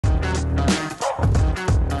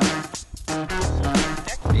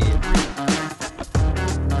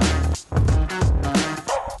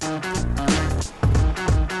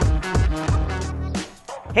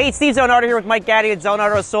Hey, Steve Zone Auto here with Mike Gaddy at Zone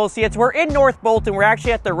Auto Associates. We're in North Bolton. We're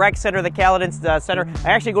actually at the rec center, the Caledon Centre. I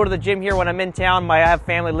actually go to the gym here when I'm in town. I have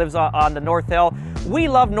family lives on the North Hill. We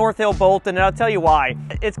love North Hill Bolton, and I'll tell you why.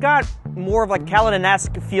 It's got more of like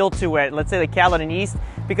Caledon-esque feel to it. Let's say the Caledon East,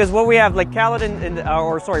 because what we have like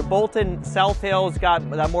Bolton South Hill's got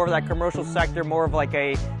more of that commercial sector, more of like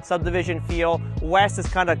a subdivision feel. West is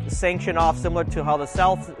kind of sanctioned off, similar to how the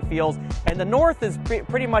South feels, and the North is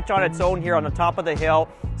pretty much on its own here on the top of the hill.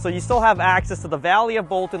 So you still have access to the Valley of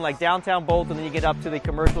Bolton, like downtown Bolton, then you get up to the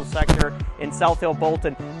commercial sector in South Hill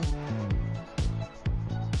Bolton.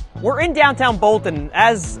 We're in downtown Bolton,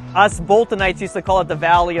 as us Boltonites used to call it, the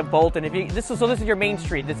Valley of Bolton. This is your main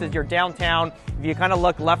street. This is your downtown. If you kind of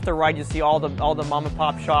look left or right, you see all the mom and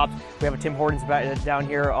pop shops. We have a Tim Hortons down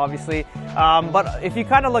here, obviously. But if you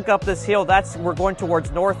kind of look up this hill, we're going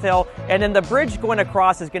towards North Hill, and then the bridge going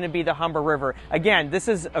across is going to be the Humber River. Again, this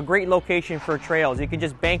is a great location for trails. You can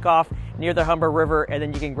just bank off near the Humber River, and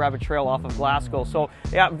then you can grab a trail off of Glasgow. So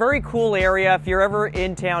yeah, very cool area. If you're ever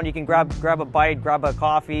in town, you can grab a bite, grab a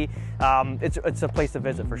coffee. It's a place to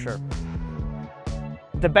visit for sure.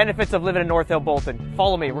 The benefits of living in North Hill Bolton.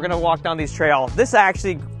 Follow me, we're gonna walk down these trails. This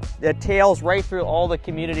actually tails right through all the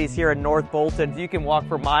communities here in North Bolton. You can walk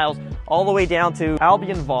for miles all the way down to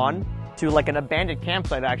Albion Vaughan, to like an abandoned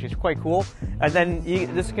campsite. Actually, it's quite cool. And then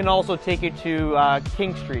this can also take you to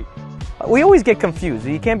King Street. We always get confused.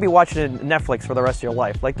 You can't be watching Netflix for the rest of your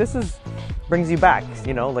life. Like brings you back,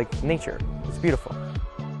 you know, like nature. It's beautiful.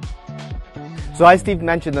 So as Steve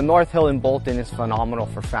mentioned, the North Hill in Bolton is phenomenal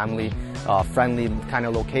for family friendly kind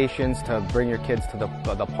of locations to bring your kids to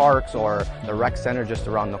the parks or the rec center just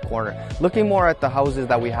around the corner. Looking more at the houses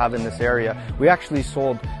that we have in this area, we actually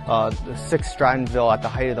sold 6 Strattonville at the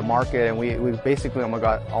height of the market, and we basically almost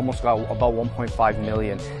got about 1.5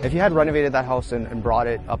 million. If you had renovated that house and brought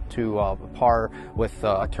it up to par with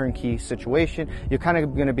a turnkey situation, you're kind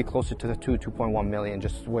of going to be closer to the 2.1 million,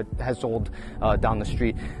 just what has sold down the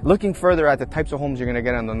street. Looking further at the types of homes you're going to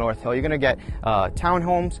get on the North Hill, you're going to get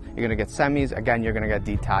townhomes, you're going to get semis, again you're going to get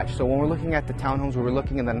detached. So when we're looking at the townhomes, we're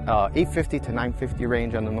looking in the 850 to 950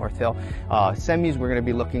 range on the North Hill. Semis, we're going to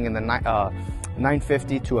be looking in the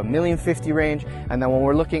 950 to $1,050,000 range, and then when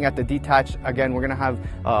we're looking at the detached, again we're going to have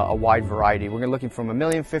a wide variety. We're looking from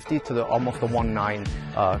 $1,050,000 to almost a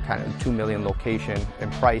 1.9 kind of 2 million location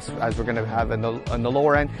in price. As we're going to have in the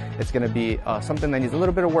lower end, it's going to be something that needs a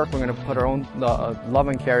little bit of work. We're going to put our own love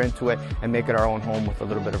and care into it and make it our own home with a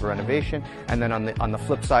little bit of renovation. And then on the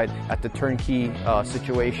flip side, at the turnkey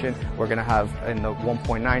situation, we're going to have in the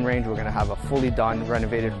 1.9 range, we're going to have a fully done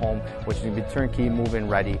renovated home, which is going to be turnkey, move-in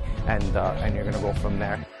ready, and you're going to go from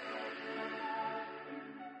there.